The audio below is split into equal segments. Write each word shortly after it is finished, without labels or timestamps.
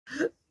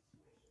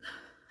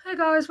Hey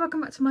guys,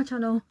 welcome back to my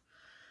channel.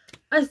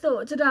 I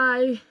thought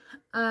today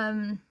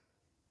I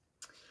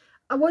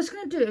was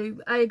going to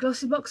do a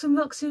glossy box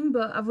unboxing,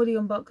 but I've already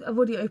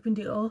opened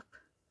it up,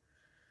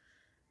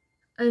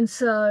 and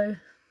so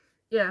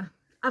yeah,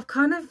 I've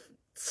kind of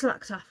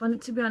slacked off on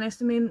it, to be honest.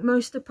 I mean,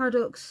 most of the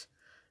products,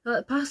 like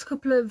the past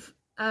couple of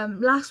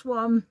last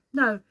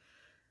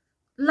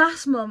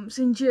month's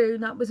in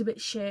June, that was a bit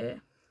shit.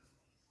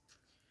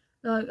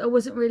 Like, I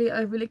wasn't really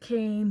overly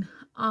keen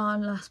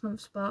on last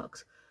month's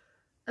box.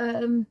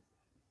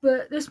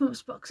 But this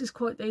month's box is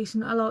quite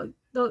decent. I like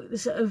the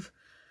sort of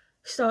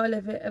style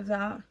of it, of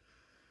that.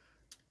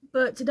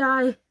 But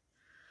today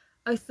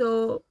I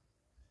thought,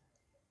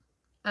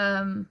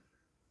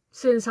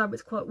 seeing as how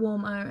it's quite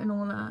warm out and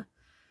all that,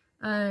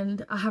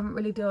 and I haven't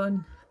really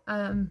done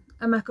a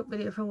makeup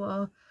video for a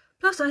while,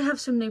 plus I have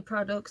some new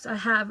products. I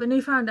have a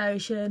new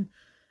foundation,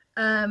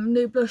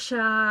 new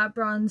blusher,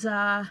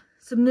 bronzer,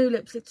 some new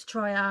lipstick to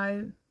try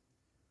out.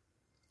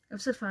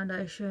 I've said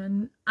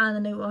foundation, and a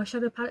new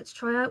eyeshadow palette to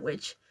try out,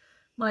 which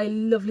my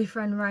lovely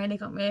friend Rainy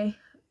got me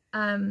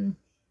off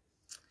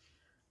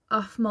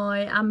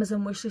my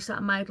Amazon wishlist that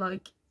I made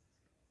like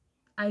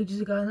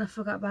ages ago and I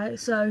forgot about it.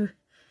 So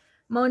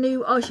my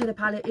new eyeshadow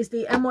palette is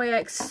the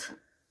NYX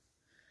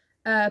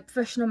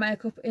Professional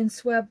Makeup in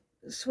Swear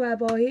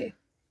By It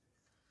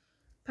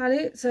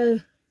palette. So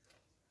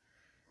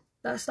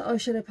that's the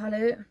eyeshadow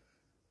palette.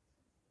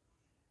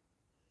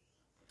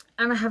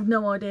 And I have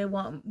no idea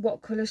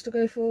what colours to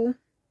go for.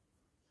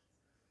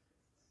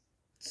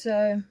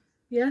 So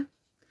yeah,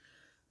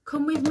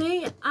 come with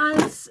me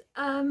as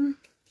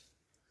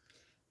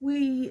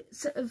we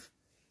sort of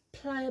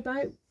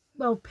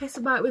piss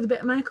about with a bit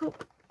of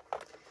makeup.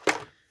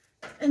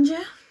 And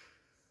yeah,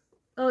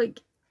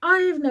 like, I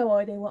have no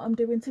idea what I'm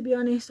doing, to be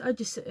honest. I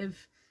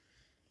have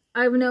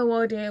no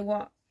idea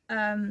what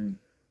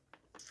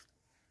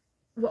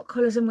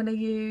colours I'm going to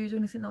use or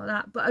anything like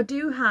that. But I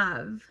do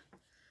have.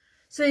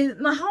 So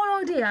my whole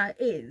idea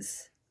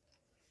is,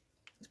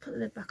 let's put the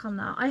lid back on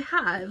that. I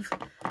have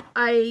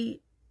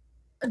a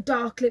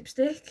dark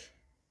lipstick.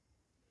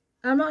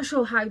 I'm not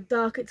sure how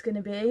dark it's going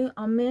to be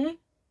on me.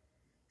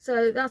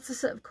 So that's the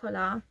sort of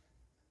colour.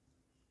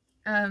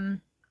 That's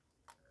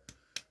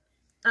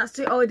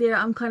the idea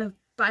I'm kind of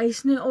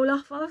basing it all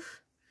off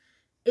of.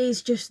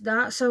 Is just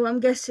that. So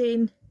I'm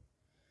guessing,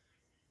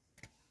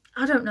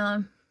 I don't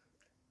know.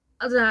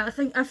 I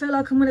feel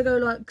like I'm going to go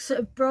like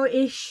sort of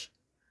brightish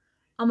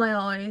on my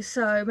eyes,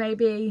 so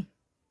maybe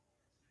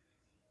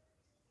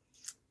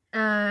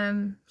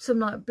some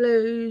like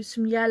blues,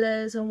 some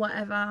yellows or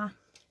whatever,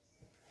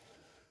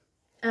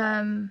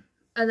 and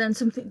then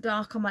something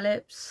dark on my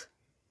lips.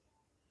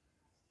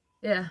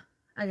 Yeah,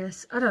 I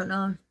guess, I don't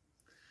know,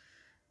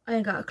 I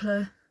ain't got a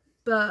clue.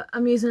 But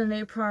I'm using a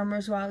new primer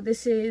as well.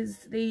 This is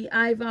the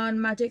Avon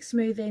Magic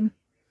Smoothing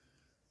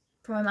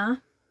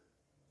Primer.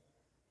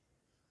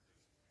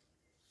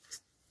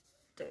 Just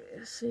do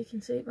this so you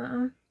can see it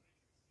better.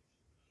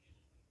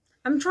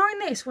 I'm trying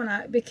this one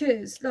out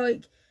because,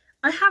 like,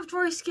 I have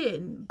dry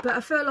skin, but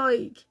I feel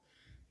like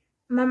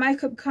my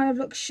makeup kind of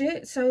looks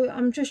shit. So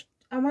I want to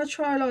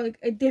try like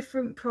a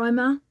different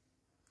primer.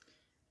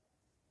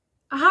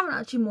 I haven't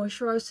actually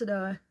moisturised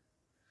today,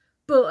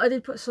 but I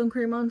did put sun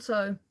cream on,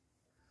 so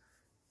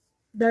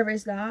there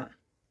is that.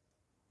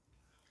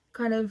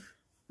 Kind of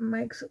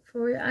makes up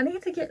for it. I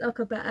need to get like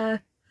a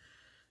better,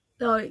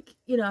 like,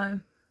 you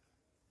know.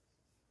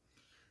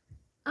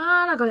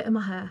 And I got it in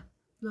my hair.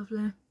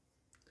 Lovely.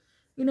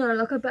 You know,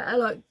 like a better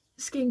like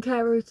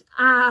skincare routine.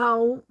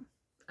 Ow!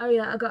 Oh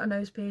yeah, I got a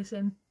nose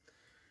piercing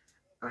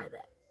right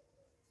there,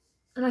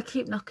 and I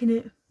keep knocking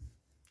it,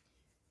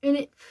 and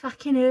it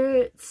fucking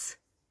hurts.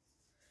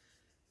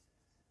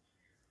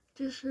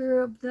 Just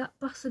rub that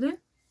bastard in.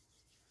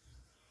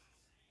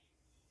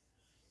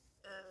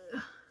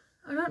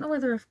 I don't know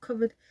whether I've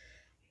covered.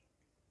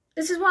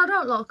 This is what I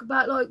don't like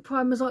about like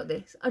primers like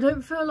this. I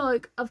don't feel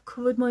like I've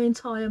covered my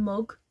entire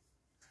mug.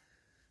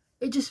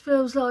 It just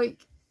feels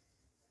like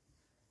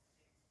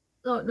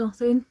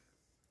nothing.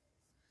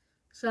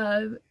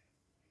 So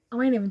I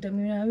ain't even done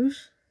my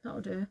nose. That'll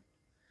do.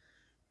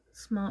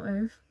 Smart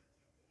move.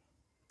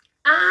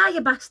 Ah, you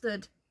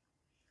bastard.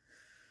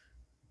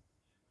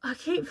 I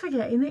keep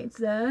forgetting that it's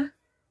there.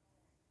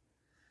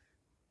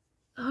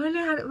 I only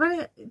had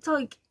it, it's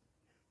like,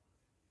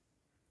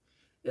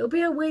 it'll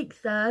be a week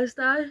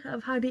Thursday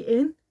I've had it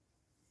in.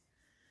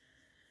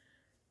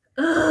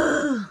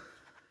 Ugh,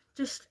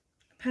 just a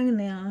pain in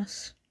the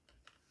ass.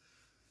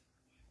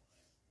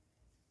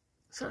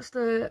 So that's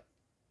the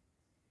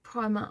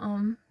primer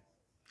on.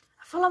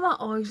 I feel like my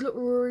eyes look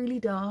really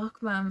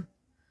dark, man.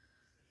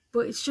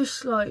 But it's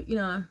just like, you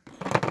know,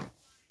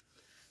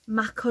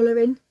 matte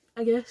colouring,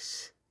 I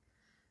guess.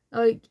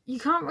 Like, you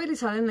can't really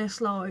tell in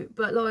this light,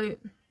 but like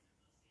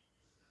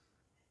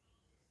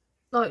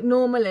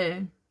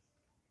normally,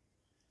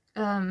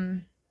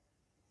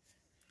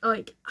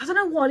 like, I don't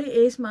know what it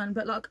is, man,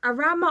 but like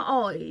around my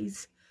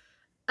eyes,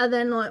 and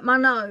then like my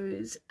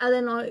nose, and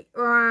then like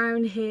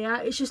around here,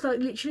 it's just like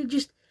literally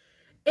just,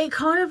 It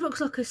kind of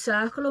looks like a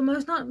circle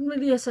almost, not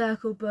really a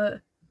circle,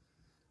 but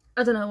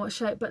I don't know what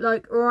shape, but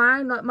like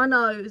around like my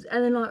nose,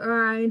 and then like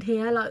around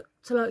here, like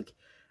to like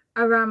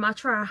around my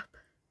trap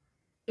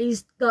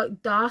is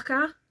like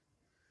darker.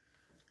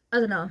 I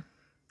don't know.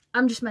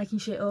 I'm just making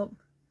shit up.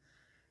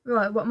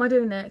 Right, what am I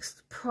doing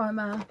next?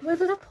 Primer. Where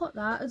did I put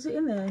that? Is it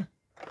in there?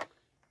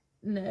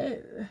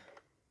 No.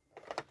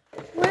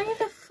 Where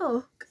the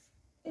fuck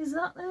is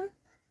that then?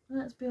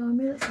 That's behind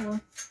me, that's all.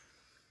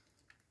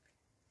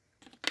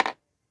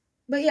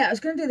 But yeah, I was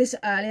going to do this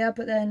earlier,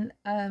 but then,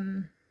 I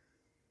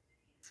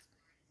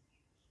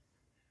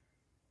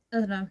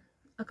don't know,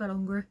 I got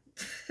hungry.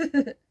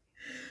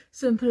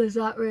 Simple as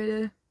that,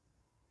 really.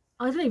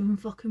 I didn't even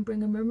fucking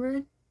bring a mirror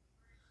in.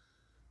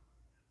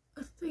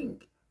 I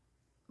think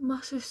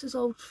my sister's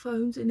old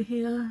phone's in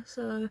here,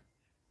 so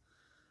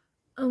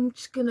I'm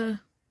just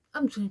gonna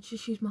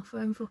just use my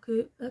phone, fuck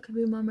it. That could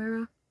be my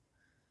mirror.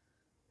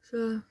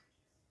 So,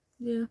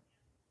 yeah.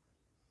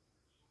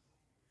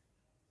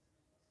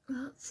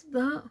 That's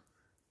that.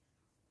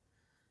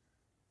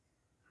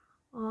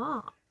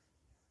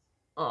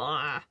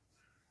 Ah.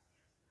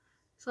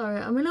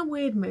 Sorry, I'm in a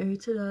weird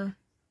mood today.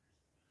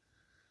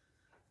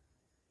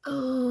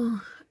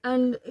 Oh,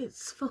 and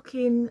it's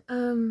fucking,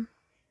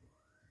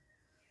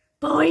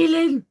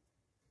 boiling.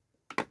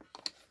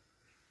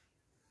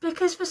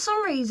 Because for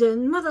some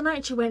reason, Mother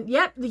Nature went,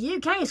 yep, the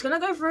UK is going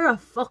to go through a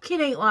fucking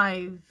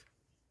heatwave.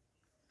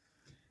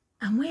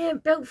 And we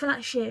ain't built for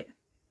that shit.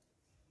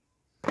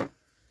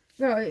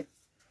 Right.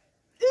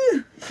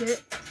 Ooh,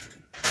 shit.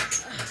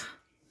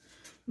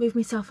 Move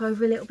myself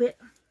over a little bit.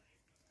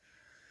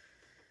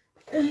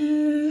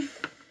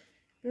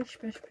 Brush,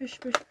 brush, brush,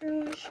 brush,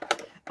 brush.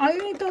 I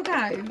only dug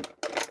out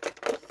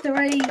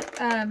 3,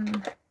 oh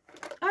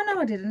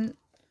no I didn't.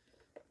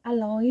 I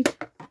lied.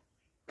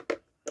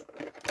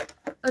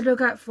 I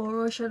dug out 4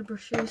 eyeshadow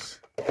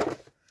brushes.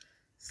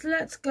 So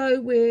let's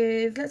go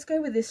with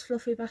this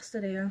fluffy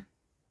bastard here.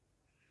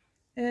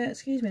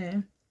 Excuse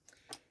me.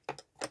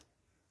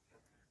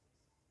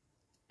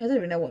 I don't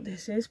even know what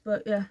this is,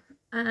 but yeah.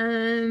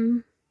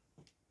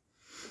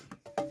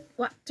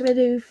 What do I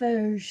do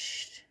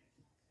first?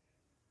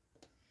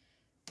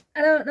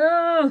 I don't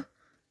know.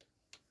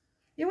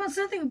 You want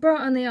something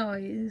bright on the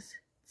eyes,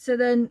 so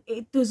then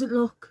it doesn't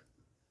look.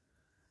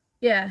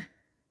 Yeah.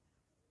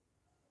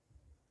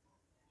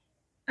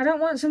 I don't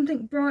want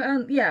something bright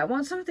on. Yeah, I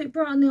want something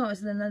bright on the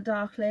eyes and then a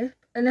dark lip.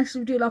 Unless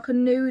we do like a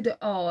nude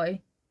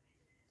eye.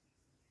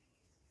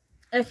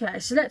 Okay,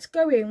 so let's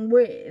go in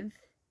with.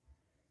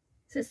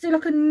 So let's do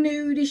like a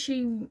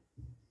nudishy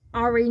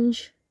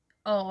orange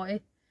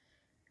eye.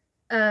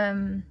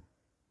 And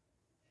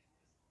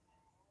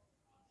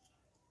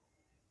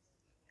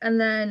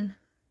then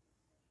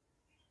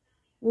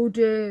we'll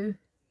do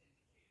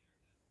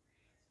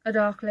a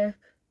dark lip.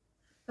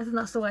 I think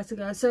that's the way to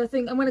go. So I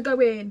think I'm going to go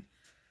in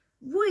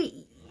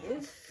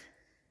with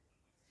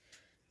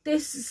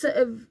this sort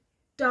of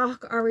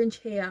dark orange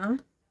here.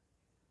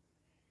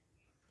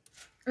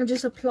 And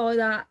just apply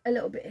that a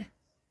little bit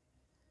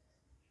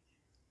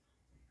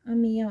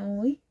on my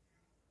eye.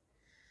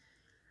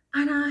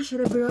 And I should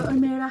have brought a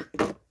mirror.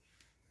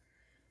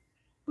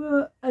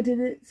 But I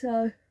didn't,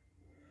 so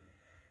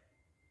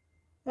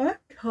I'm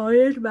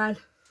tired, man.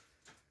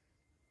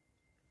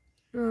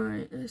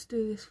 Right, let's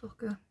do this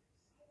fucker.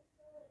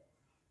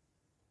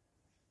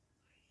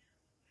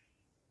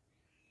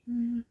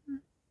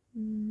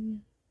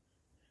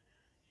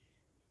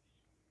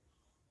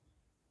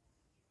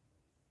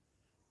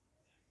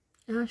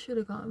 I should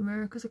have got a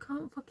mirror because I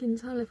can't fucking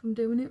tell if I'm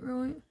doing it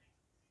right.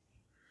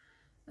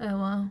 Oh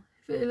well,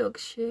 if it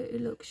looks shit,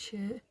 it looks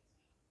shit.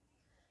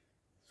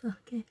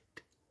 Fuck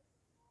it.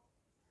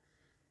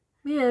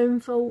 My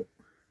own fault.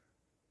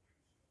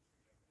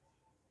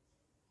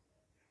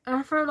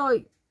 I feel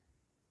like,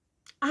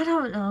 I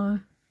don't know.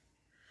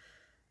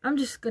 I'm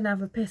just gonna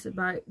have a piss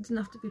about it. It doesn't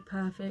have to be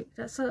perfect.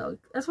 That's what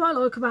I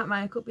like about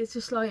makeup. It's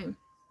just like,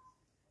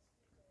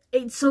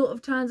 it sort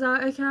of turns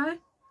out okay,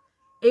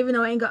 even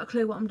though I ain't got a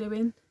clue what I'm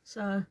doing.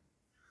 So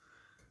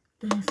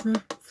there's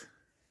that.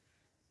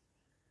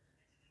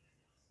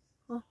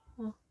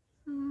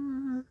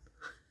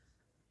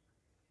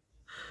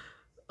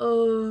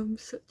 Oh, I'm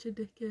such a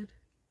dickhead.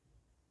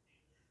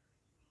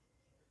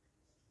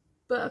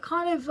 But I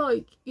kind of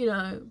like, you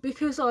know,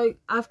 because like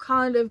I've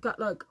kind of got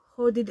like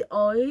hooded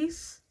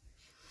eyes.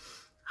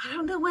 I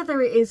don't know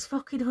whether it is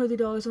fucking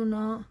hooded eyes or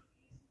not.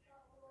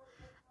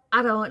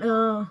 I don't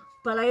know.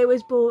 But I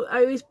always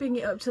bring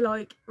it up to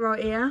like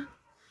right here.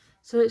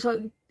 So it's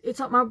like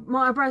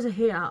my eyebrows are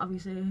here,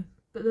 obviously.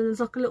 But then there's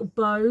like a little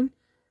bone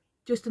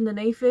just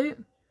underneath it.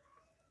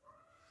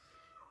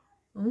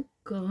 Oh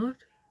god.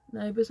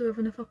 Neighbours are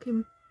having a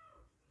fucking...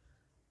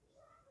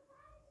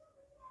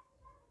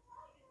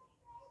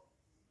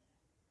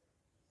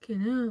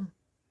 Fucking hell.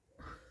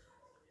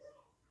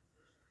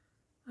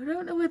 I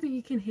don't know whether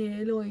you can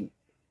hear, like...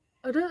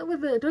 I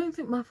don't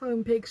think my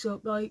phone picks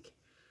up, like,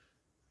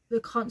 the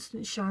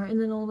constant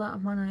shouting and all that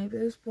of my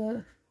neighbours,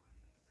 but...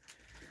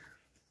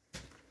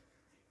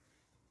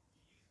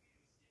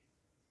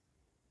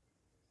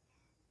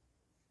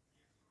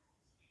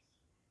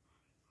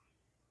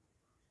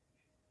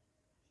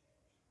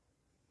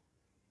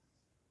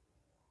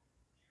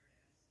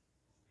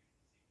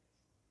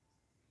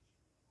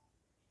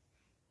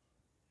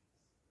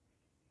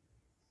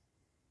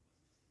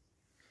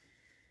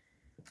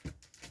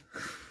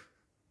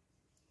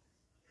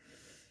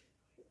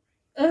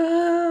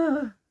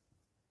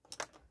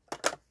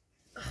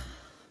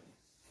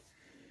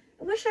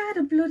 wish I had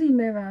a bloody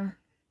mirror.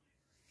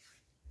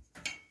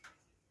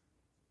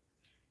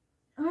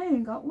 I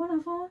ain't got one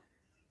of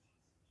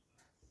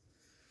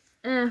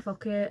them.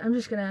 Fuck it. I'm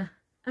just gonna...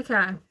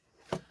 Okay.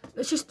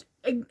 Let's just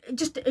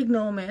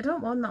ignore me. I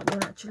don't want that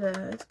one, actually.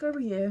 Let's go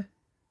with you.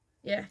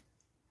 Yeah.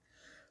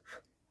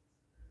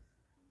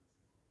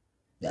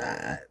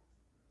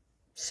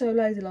 So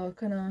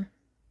ladylike, I know.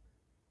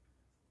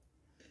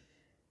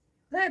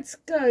 Let's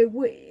go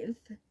with...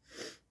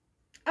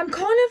 I'm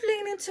kind of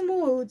leaning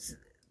towards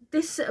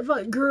this sort of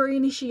like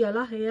greenish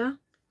yellow here.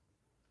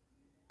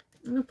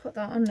 I'm going to put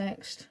that on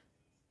next.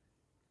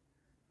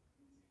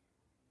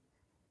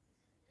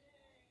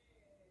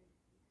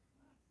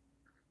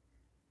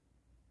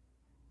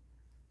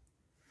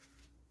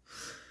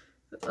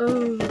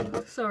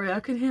 Oh, sorry, I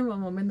can hear my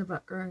mum in the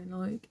background,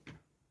 like.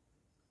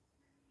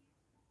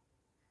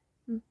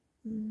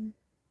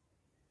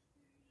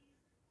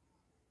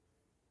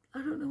 I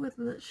don't know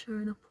whether that's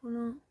showing up or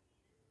not.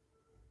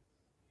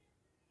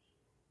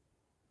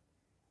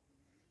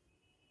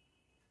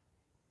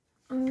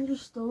 I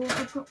just thought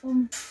I've got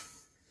one.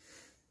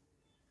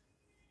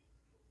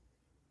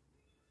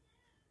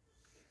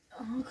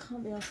 Oh, I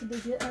can't be able to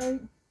dig it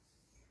out.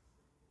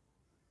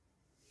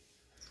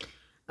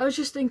 I was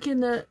just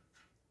thinking that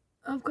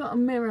I've got a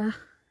mirror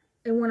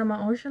in one of my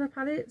eyeshadow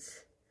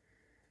palettes,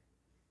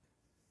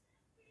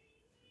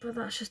 but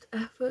that's just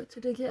effort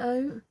to dig it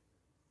out.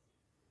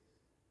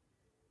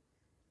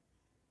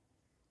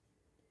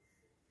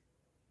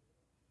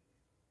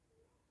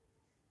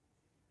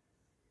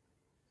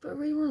 But I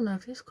really want to know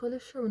if this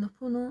colour's showing up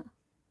or not.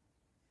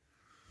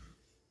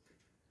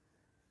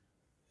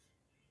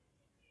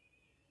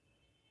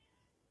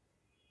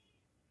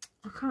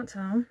 I can't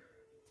tell.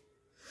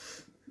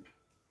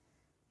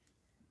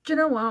 Do you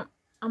know what?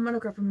 I'm going to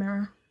grab a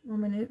mirror.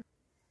 1 minute.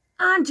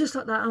 And just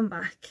like that, I'm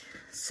back.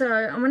 So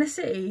I'm going to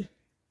see.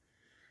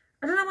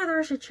 I don't know whether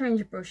I should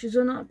change brushes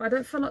or not, but I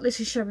don't feel like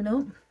this is showing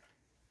up.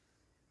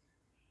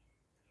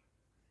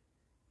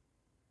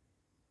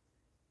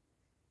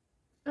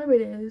 Oh,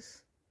 it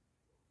is.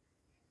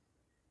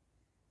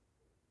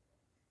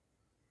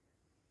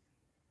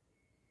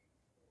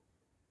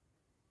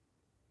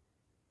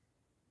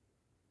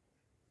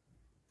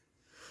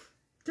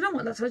 Do you know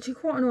what? That's actually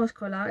quite a nice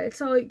colour. It's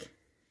like...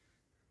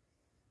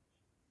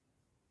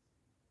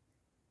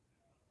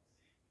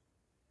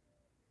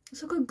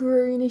 It's like a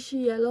greenish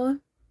yellow.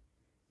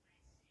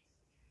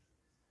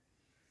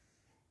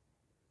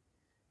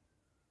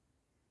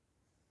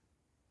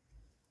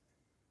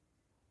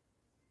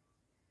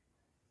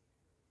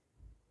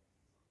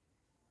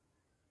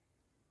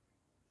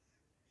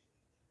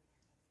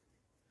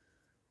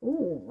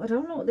 Oh, I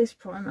don't like this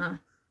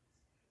primer.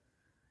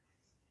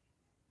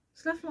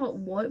 It's left like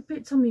white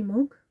bits on my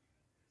mug.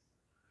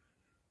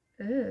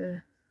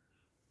 Ew.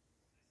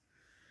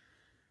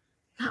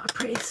 Not a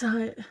pretty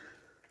sight.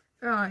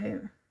 Right.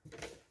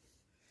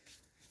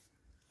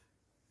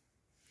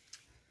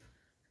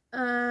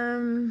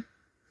 Alright,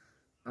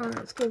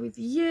 let's go with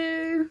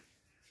you.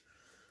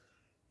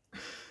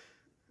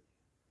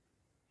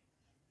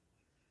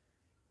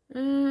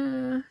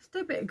 Let's do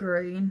a bit of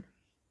green.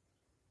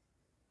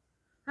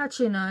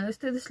 Actually, no, let's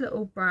do this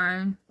little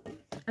brown.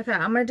 Okay,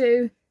 I'm gonna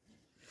do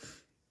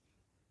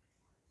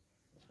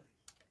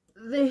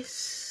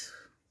this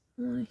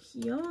one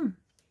here.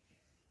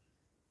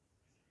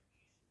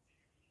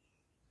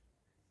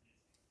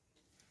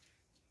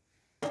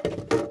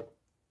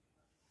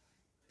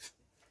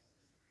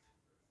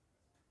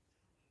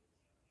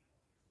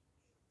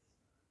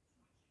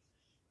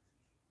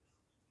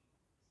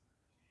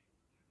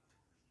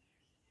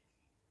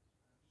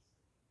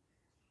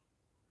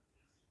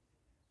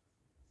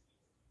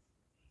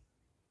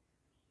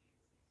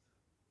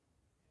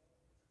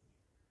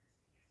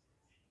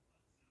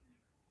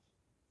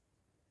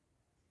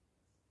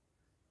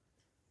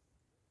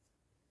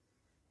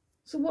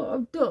 So what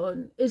I've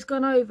done is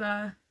gone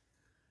over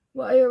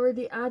what I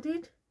already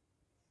added,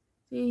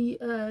 the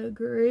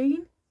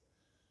green,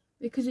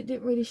 because it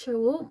didn't really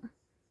show up.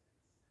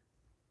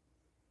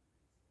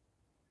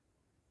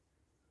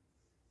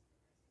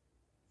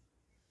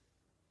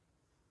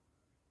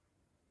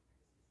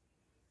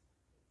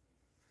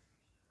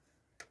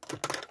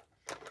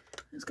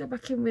 Let's go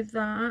back in with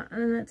that,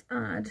 and then let's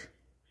add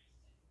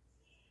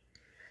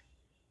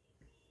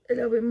a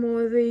little bit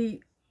more of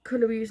the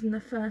colour we used in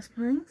the first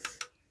place.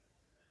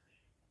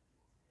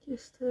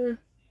 Just to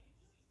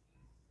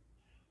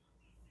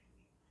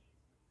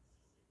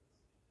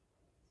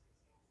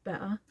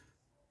better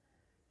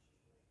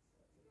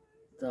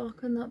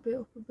darken that bit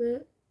up a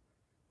bit.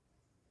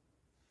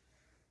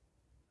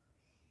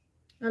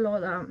 I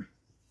like that.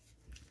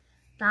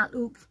 That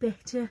looks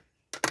better.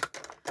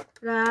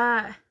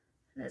 Right,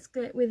 let's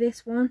get with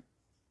this one.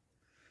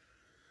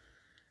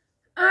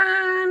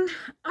 And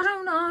I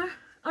don't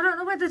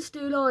know whether to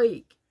do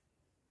like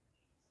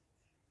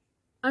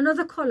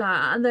another colour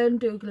and then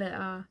do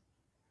glitter,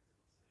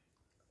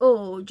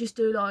 or just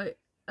do like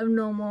a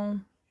normal.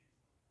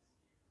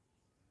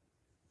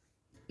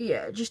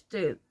 Yeah, just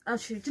do.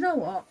 Actually, do you know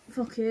what?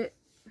 Fuck it.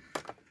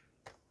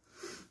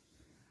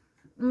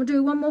 I'm going to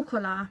do one more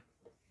colour.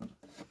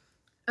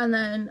 And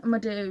then I'm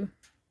going to do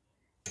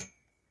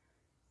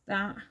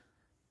that.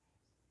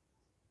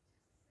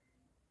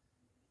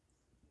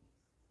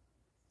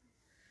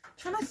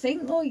 Trying to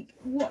think like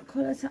what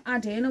colour to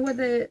add in, or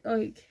whether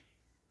like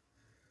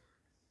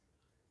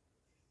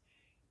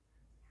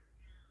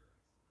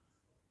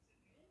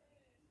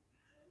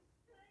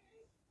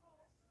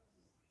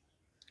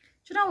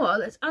do you know what,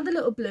 let's add a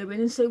little blue in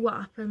and see what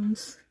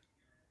happens.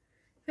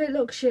 If it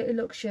looks shit, it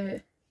looks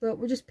shit, but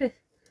we'll just pick.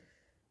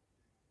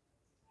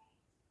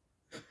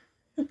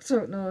 I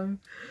don't know,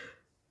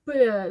 but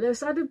yeah,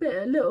 let's add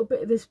a little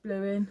bit of this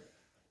blue in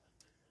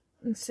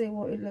and see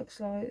what it looks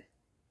like.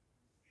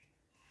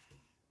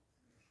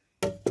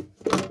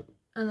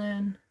 And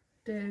then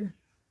do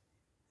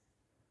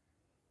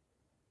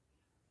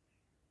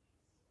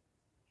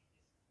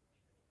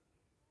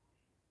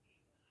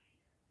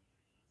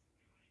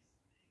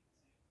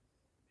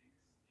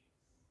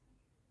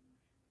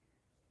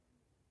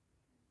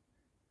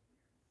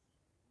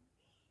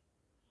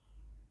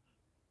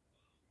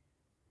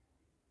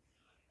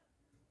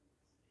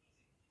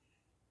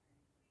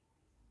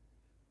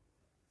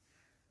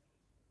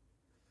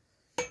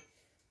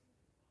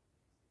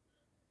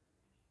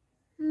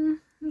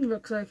it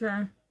looks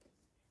okay.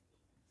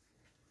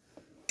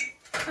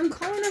 I'm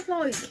kind of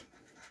like,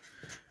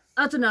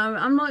 I don't know,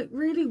 I'm like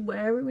really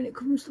wary when it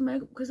comes to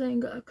makeup because I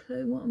ain't got a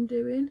clue what I'm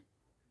doing.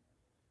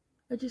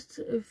 I just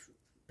sort of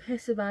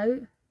piss about.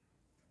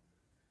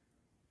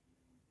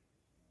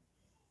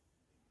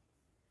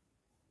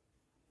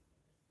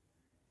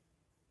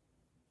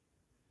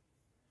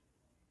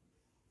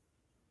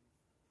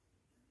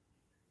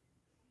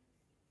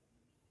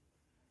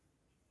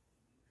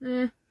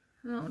 Yeah,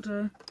 that'll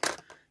do.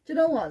 Do you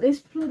know what?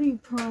 This bloody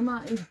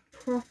primer is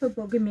proper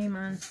bugging me,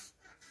 man.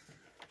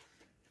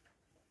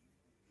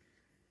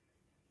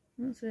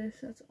 What's this?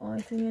 That's eye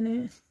thing in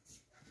it.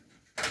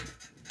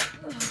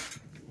 Ugh.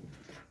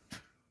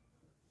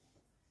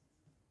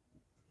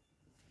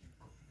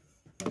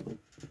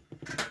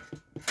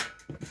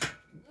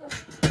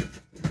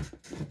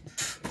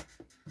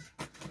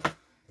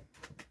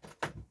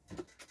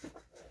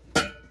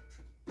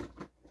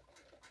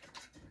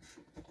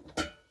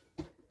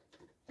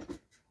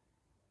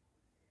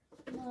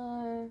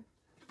 No.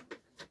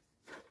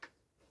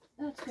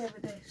 Let's go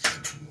with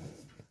this.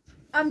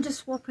 I'm just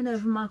swapping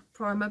over my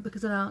primer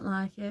because I don't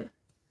like it.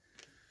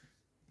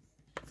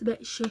 It's a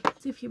bit shit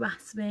if you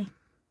ask me.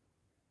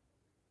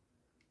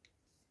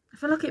 I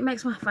feel like it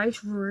makes my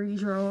face really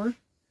dry.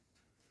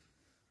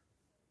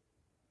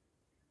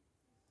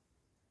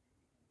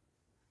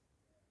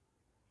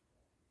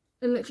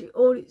 And literally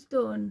all it's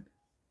done.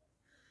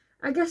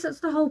 I guess that's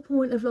the whole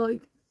point of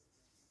like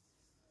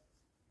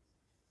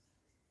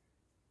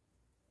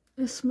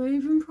a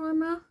smoothing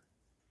primer.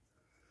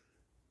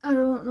 I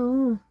don't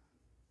know,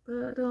 but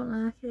I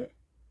don't like it.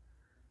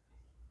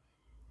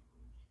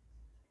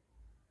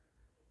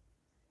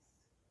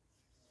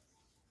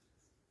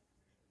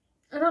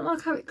 I don't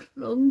like how it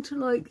clung to,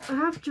 like, I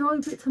have dry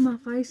bits on my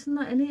face and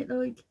that in it,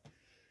 like,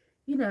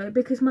 you know,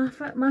 because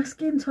my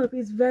skin type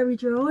is very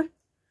dry.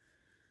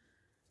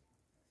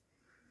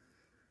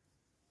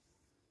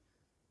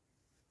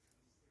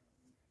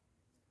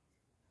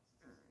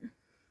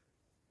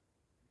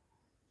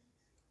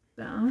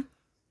 Better.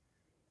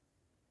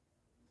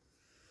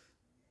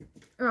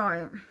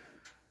 Right.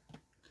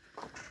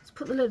 Let's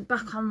put the lid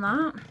back on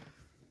that.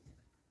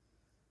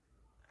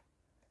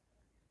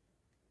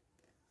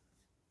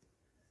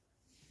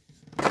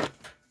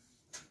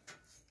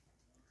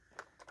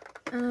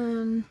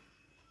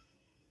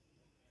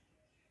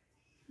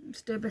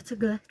 Just do a bit of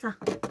glitter.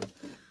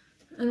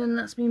 And then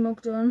that's me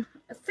mug done.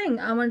 I think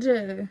I'm going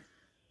to do,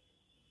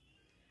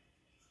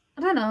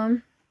 I don't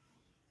know,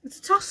 it's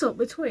a toss up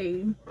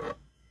between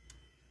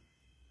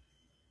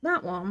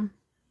that one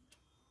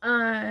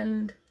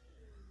and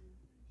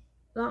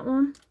that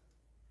one.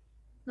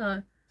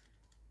 No,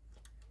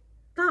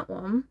 that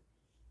one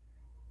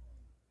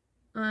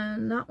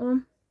and that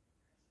one.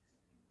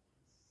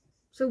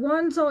 So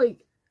one's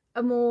like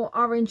a more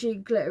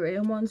orangey glittery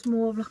and one's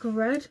more of like a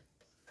red.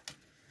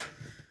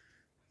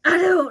 I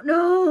don't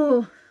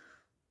know.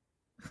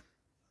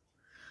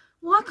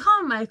 Why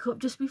can't makeup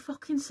just be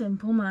fucking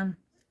simple, man?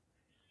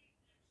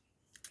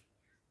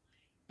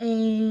 Do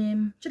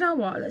you know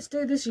what? Let's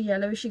do this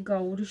yellowishy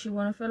goldish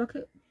one. I feel like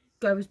it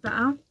goes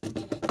better.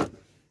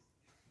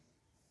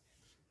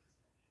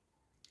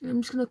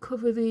 I'm just gonna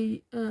cover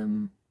the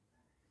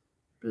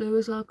blue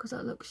as well because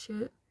that looks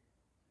shit.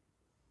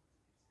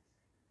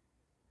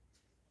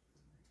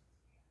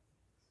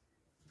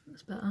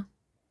 That's better.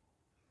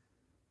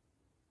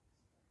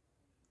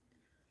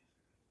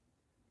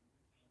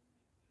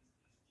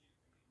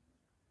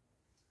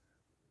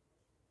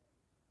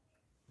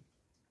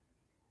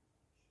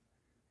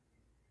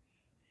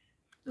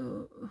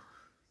 Oh,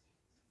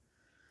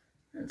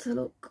 let's have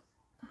a look.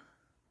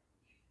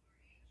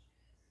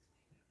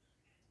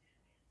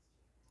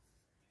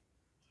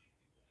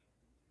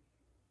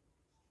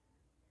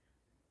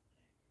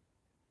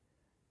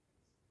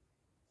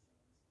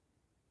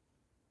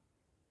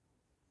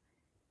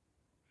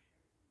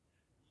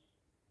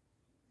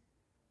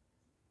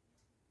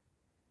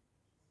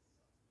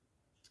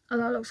 Oh,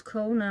 that looks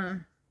cool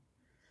now.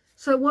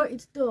 So what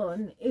it's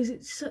done is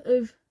it's sort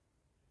of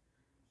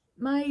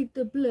made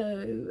the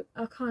blue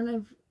a kind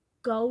of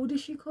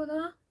goldishy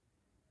colour.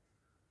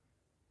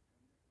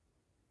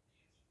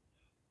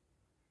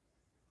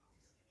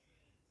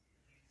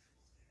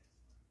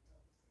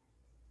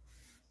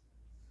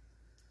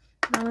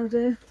 That'll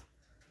do.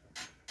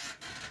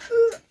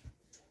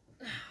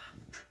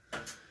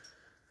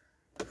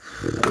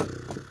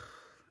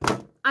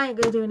 I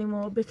ain't gonna do any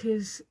more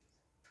because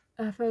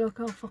I feel like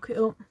I'll fuck it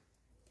up.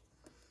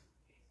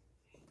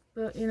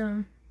 But you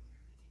know.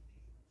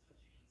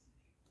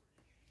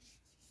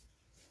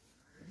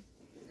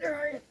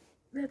 Alright,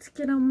 let's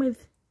get on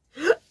with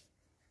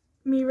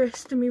me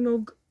rest and me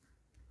mug.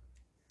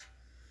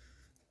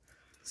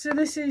 So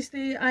this is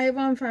the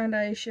Avon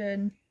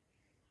foundation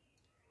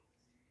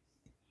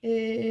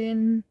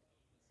in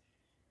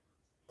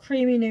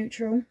creamy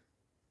neutral.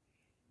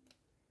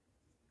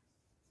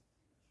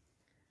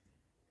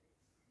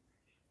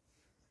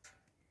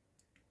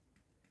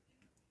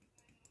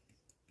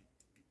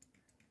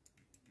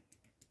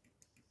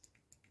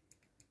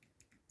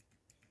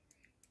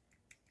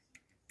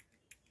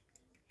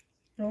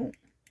 Oh.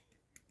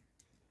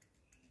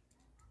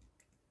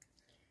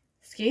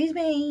 Excuse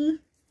me.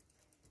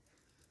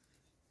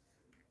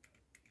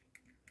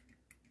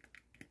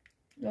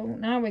 Oh,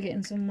 now we're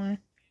getting somewhere.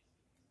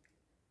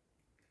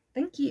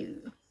 Thank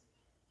you.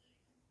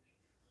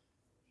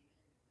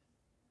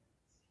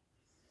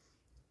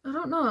 I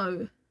don't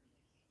know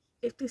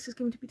if this is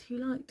going to be too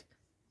light.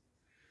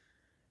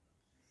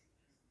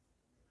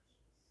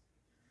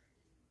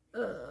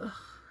 Ugh.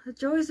 The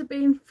joys of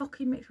being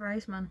fucking mixed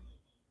race, man.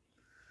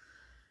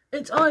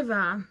 It's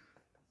either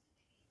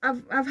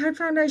I've had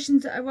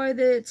foundations that are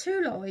either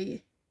too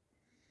light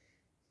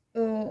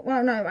or,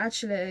 well, no,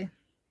 actually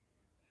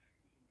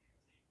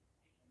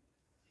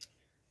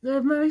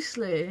they've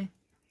mostly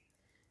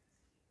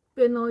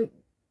been like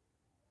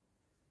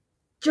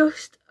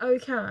just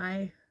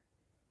okay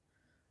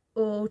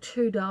or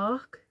too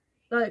dark.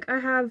 Like I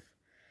have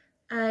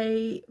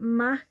a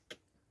MAC,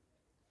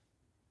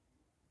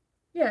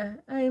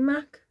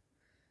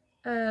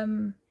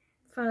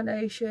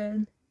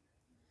 foundation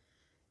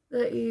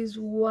that is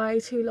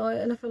way too light,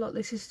 and I feel like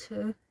this is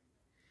too.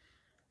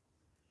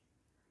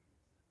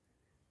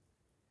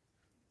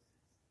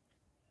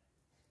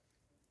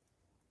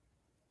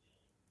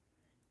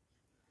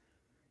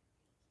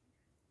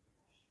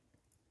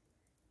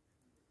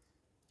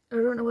 I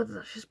don't know whether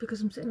that's just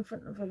because I'm sitting in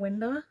front of a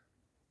window.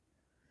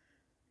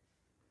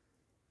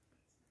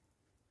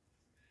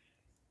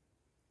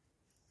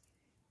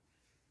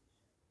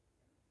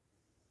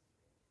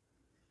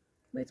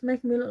 But it's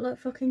making me look like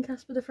fucking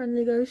Casper the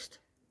Friendly Ghost.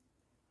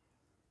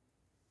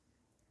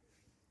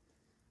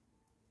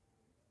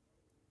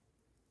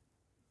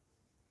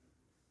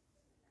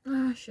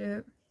 Ah,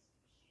 shit.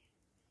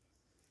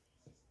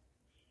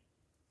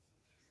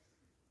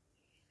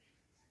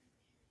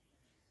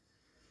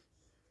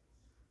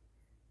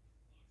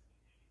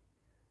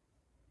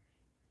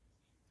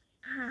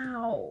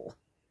 Ow.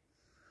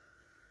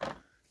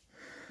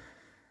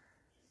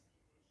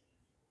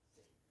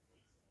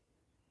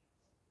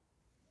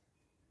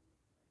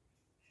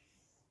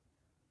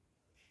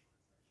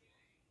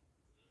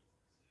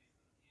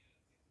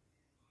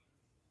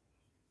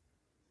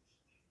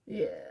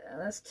 Yeah,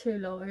 that's too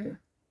low.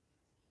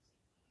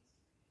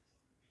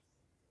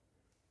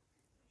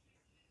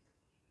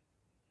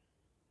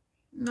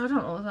 I don't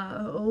like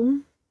that at all.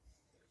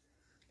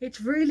 It's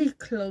really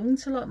clung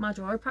to like my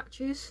dry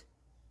patches.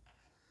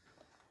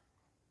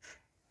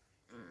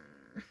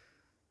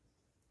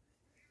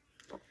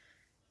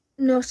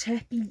 Not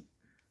happy.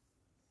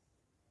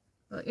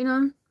 But you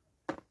know,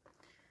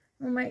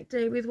 we'll make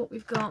do with what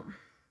we've got.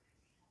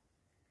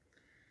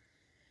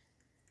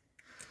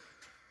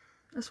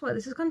 I swear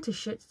this has gone to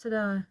shit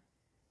today.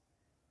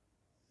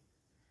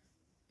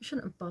 You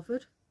shouldn't have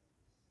bothered.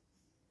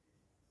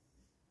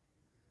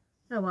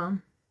 Oh well.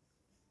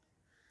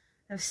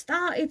 I've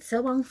started,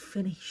 so I'll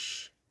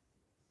finish.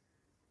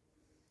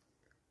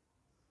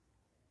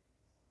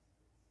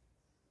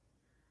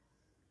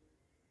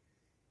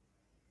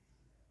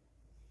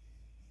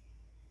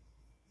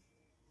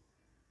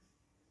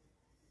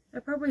 I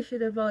probably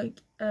should have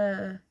like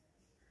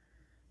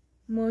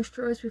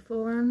moisturised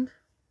beforehand.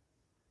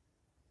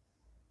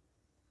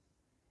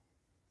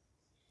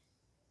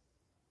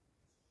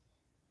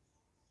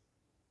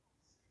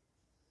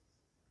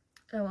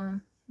 Oh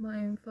well, my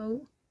own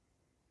fault.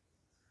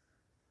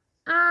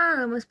 Ah,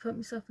 I almost put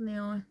myself in the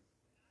eye.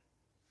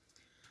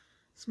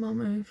 Small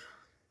move.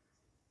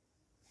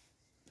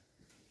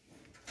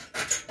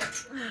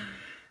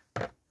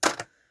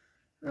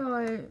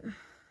 Right,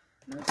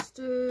 let's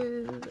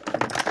do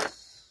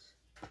this.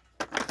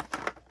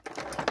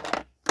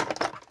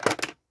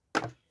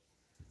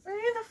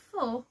 Where the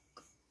fuck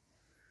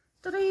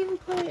did I even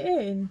put it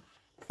in?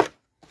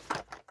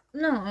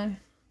 No.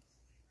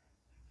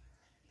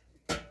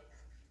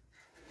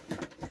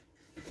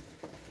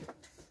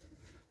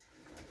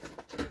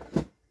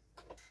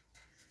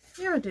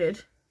 Yeah, I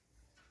did.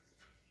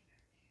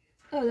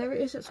 Oh, there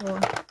it is, that's why.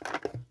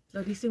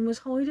 Bloody thing was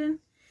hiding.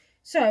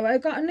 So, I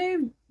got a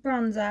new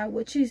bronzer,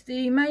 which is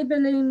the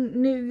Maybelline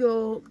New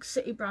York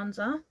City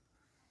bronzer.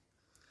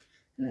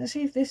 Let's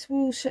see if this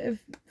will sort of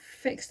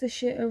fix the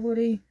shit I've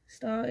already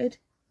started.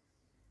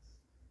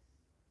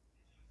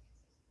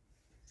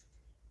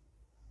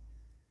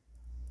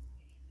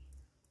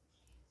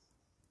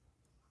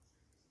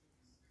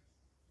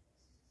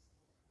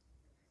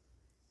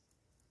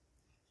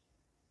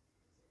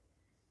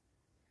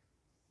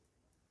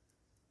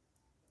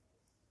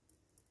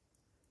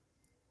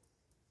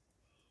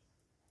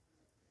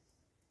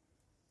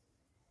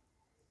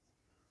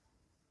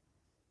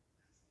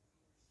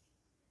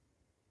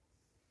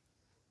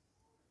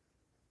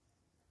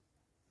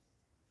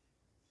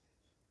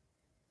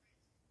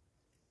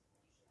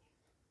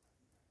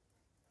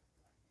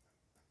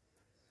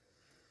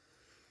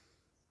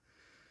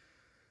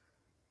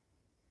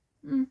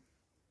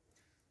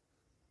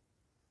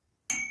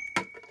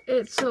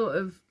 It sort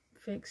of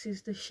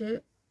fixes the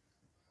shit.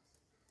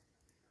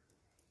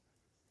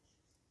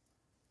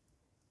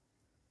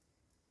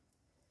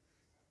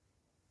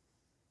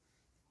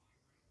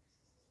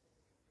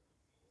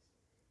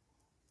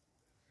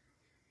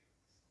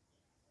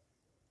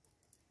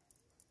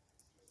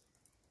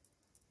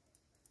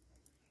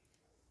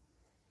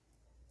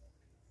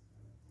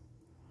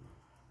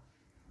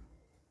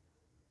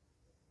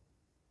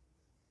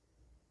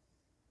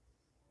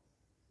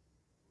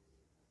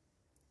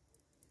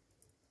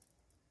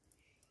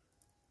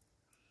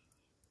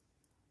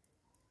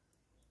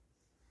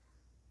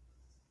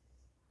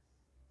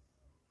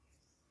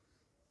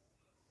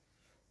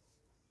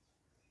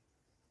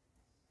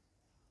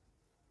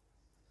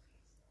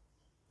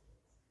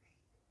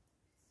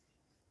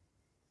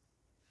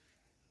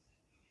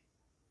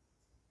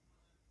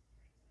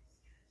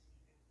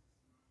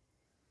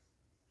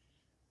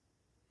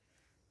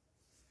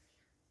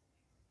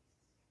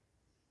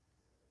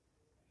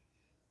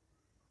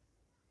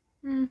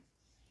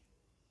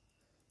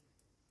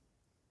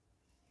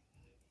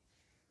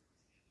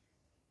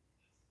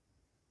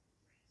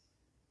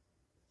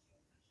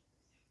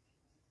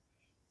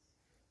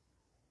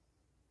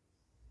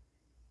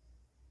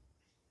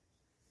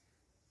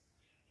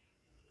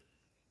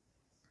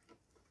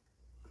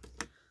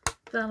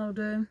 That'll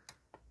do.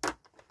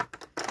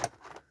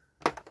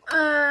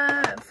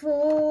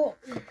 For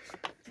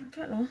I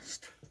get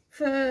lost.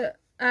 For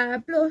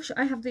blush,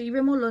 I have the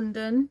Rimmel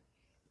London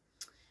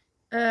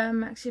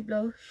Maxi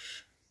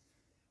Blush.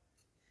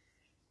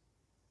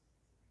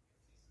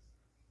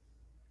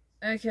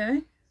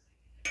 Okay,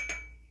 a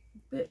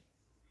bit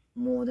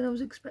more than I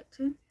was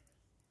expecting.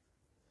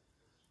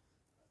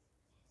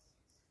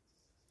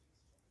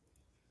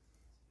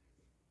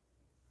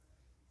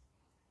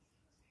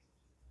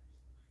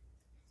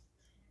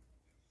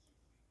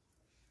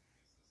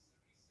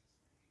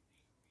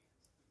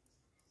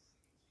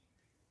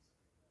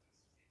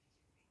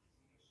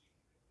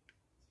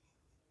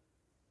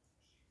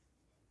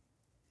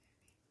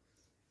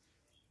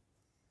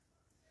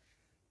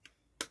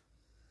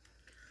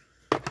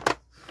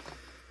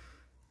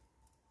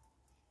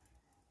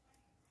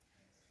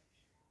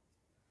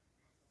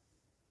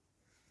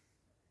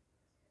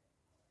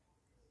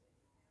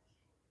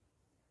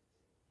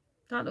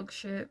 That looks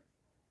shit.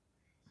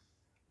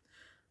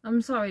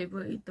 I'm sorry,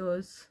 but it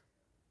does.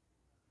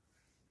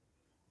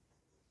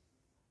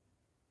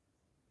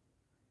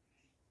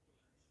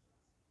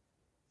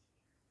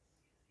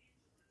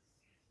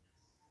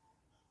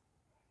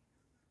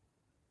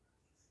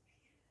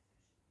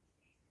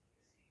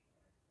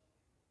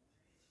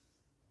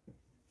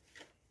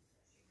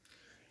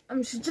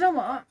 Do you know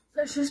what?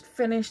 Let's just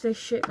finish this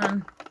shit,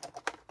 man.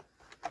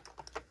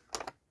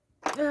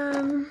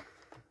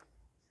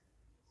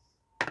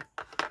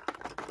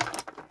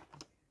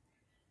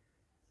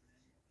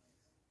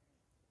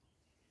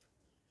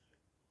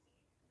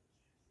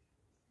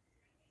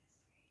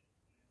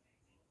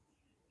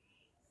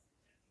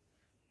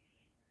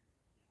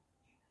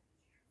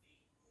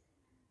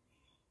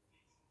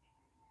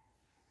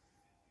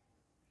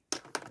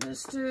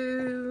 Let's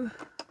do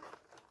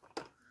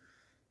a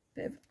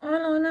bit of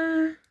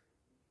eyeliner.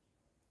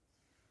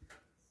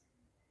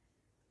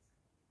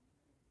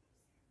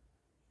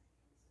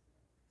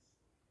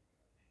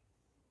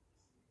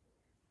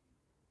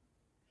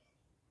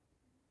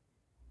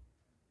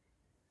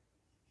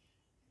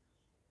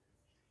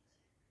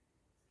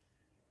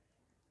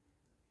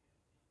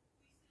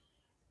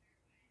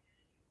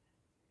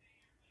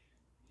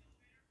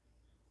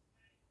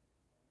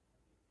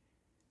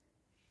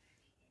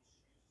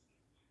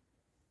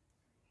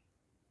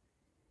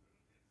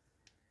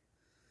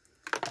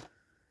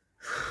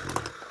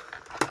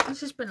 It's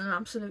just been an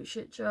absolute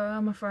shit show,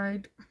 I'm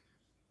afraid.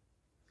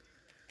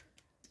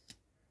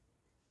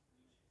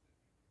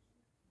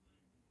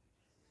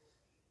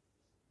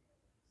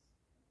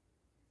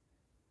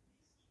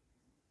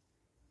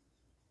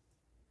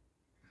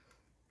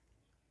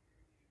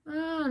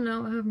 Oh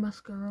no, I have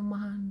mascara on my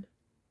hand.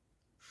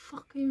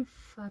 Fucking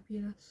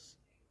fabulous.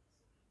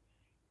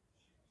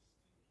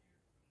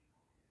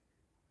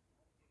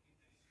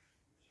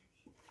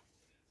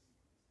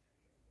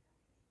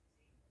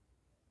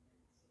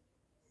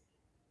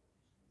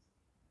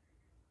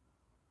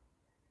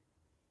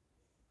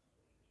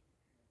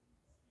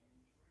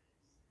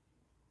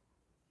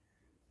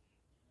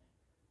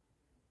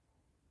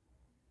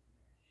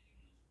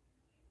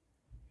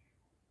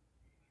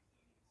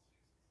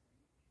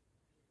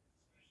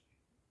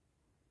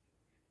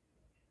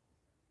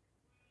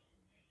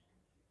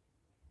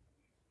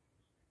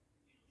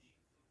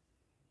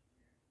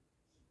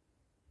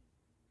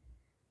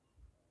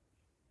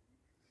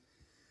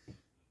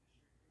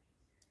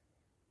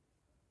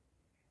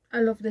 I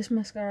love this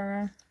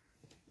mascara.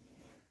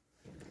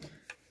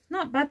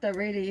 Not bad though,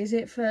 really, is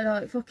it, for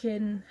like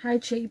fucking how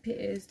cheap it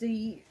is?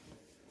 The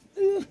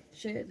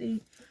shit,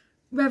 the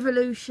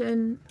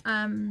Revolution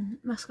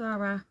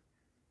mascara.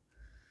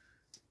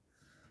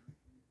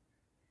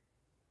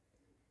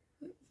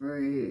 It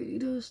really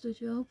does the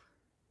job.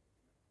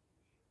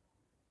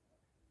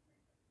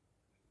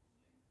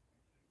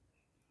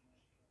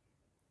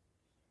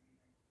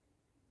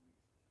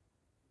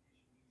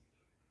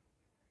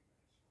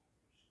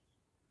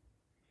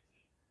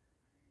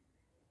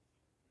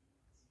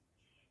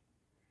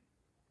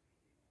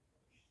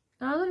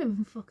 I don't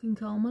even fucking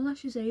curl my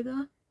lashes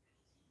either.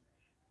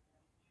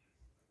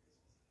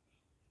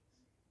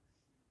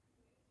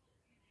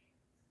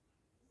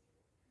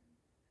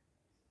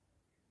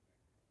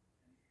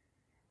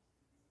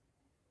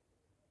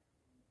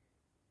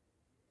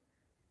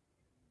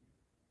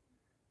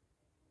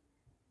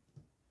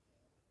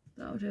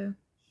 That'll do.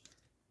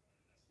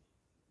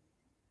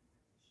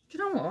 Do you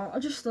know what? I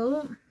just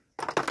thought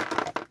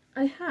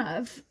I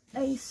have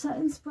a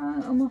setting spray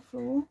on my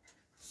floor.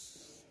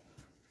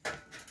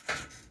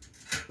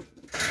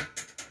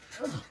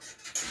 Ugh.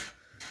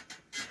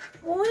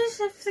 Why does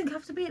everything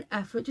have to be an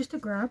effort just to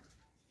grab?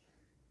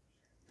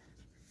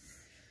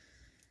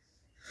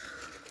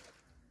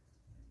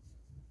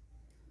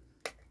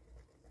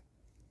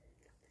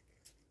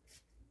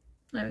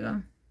 There we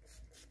go.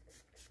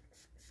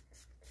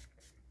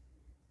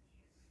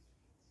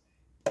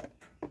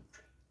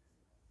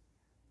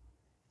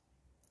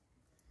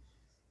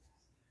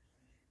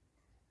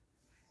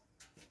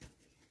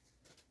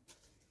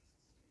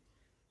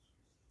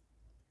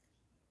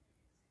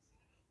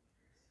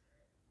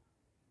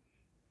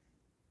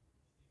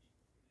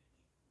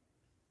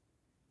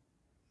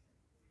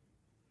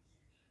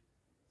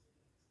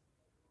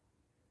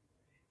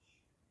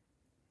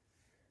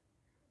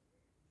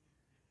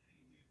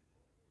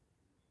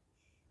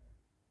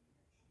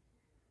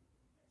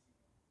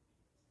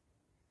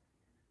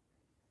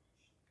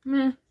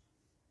 Meh.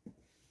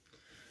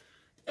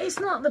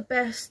 It's not the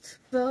best,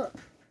 but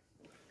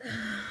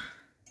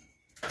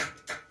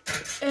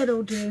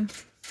it'll do.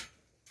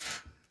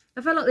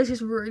 I feel like this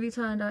has really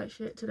turned out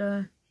shit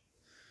today.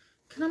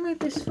 Can I move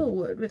this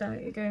forward without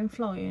it going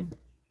flying?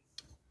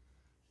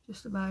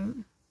 Just about.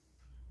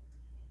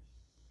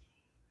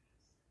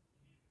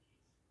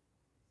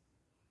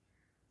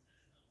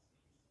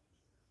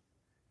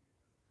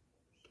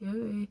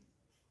 Okay.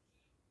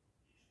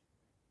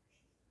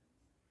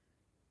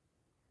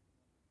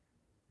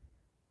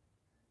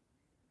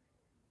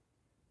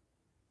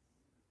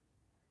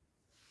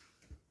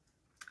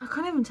 I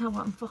can't even tell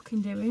what I'm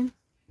fucking doing.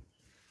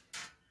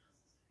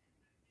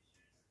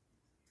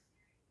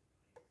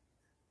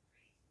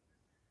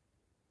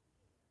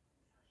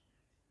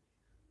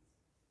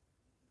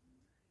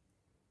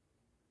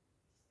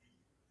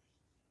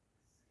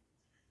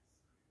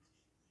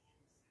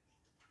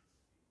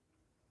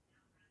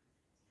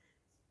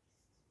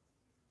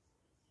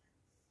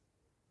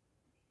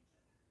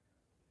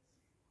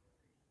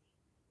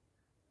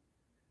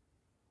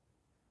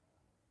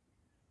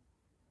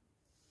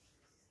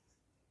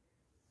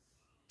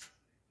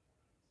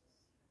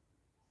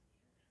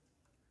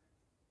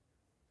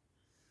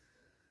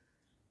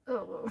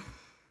 Oh,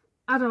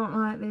 I don't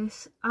like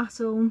this at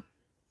all.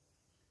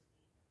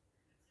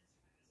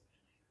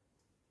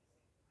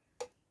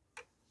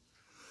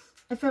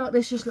 I feel like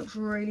this just looks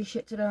really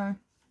shit today. I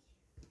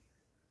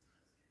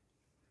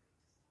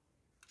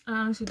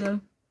honestly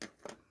do.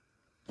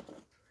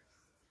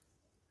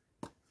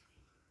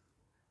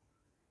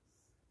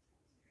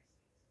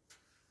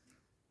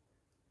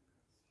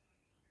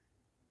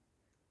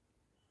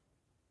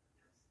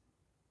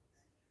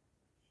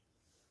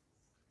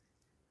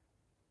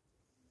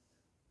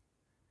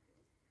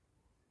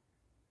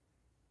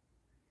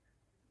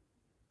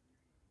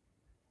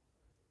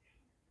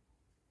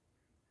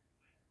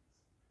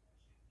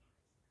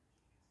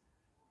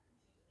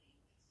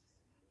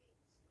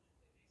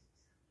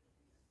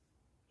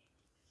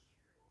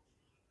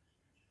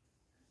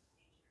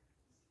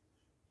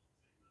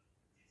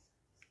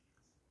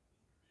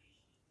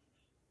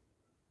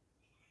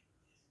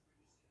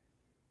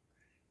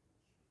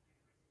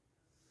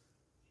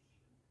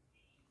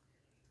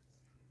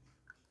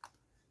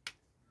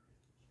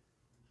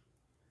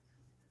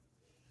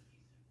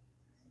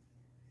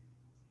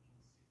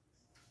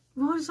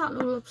 Why does that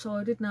look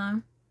lopsided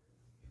now?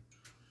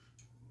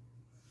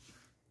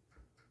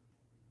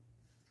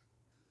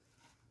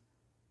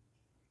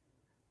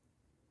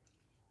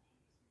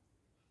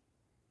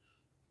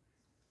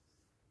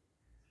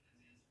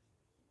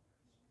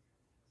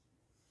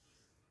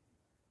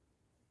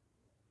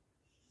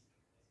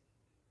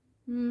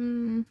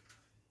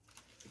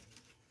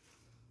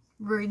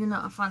 Really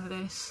not a fan of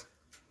this.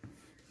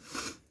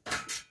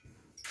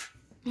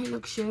 It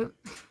looks shit.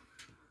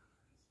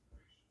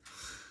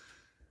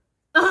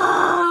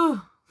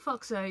 Oh,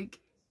 fuck's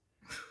sake.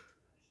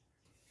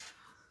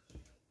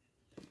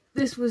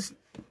 This was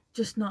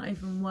just not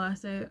even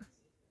worth it.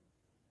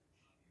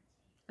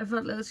 I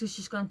felt like this has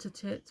just gone to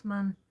tits,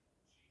 man.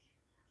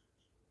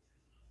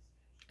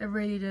 I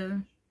really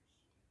do.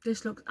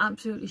 This looks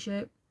absolutely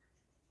shit.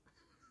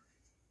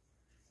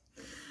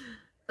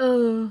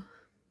 Oh,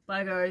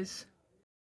 bye guys.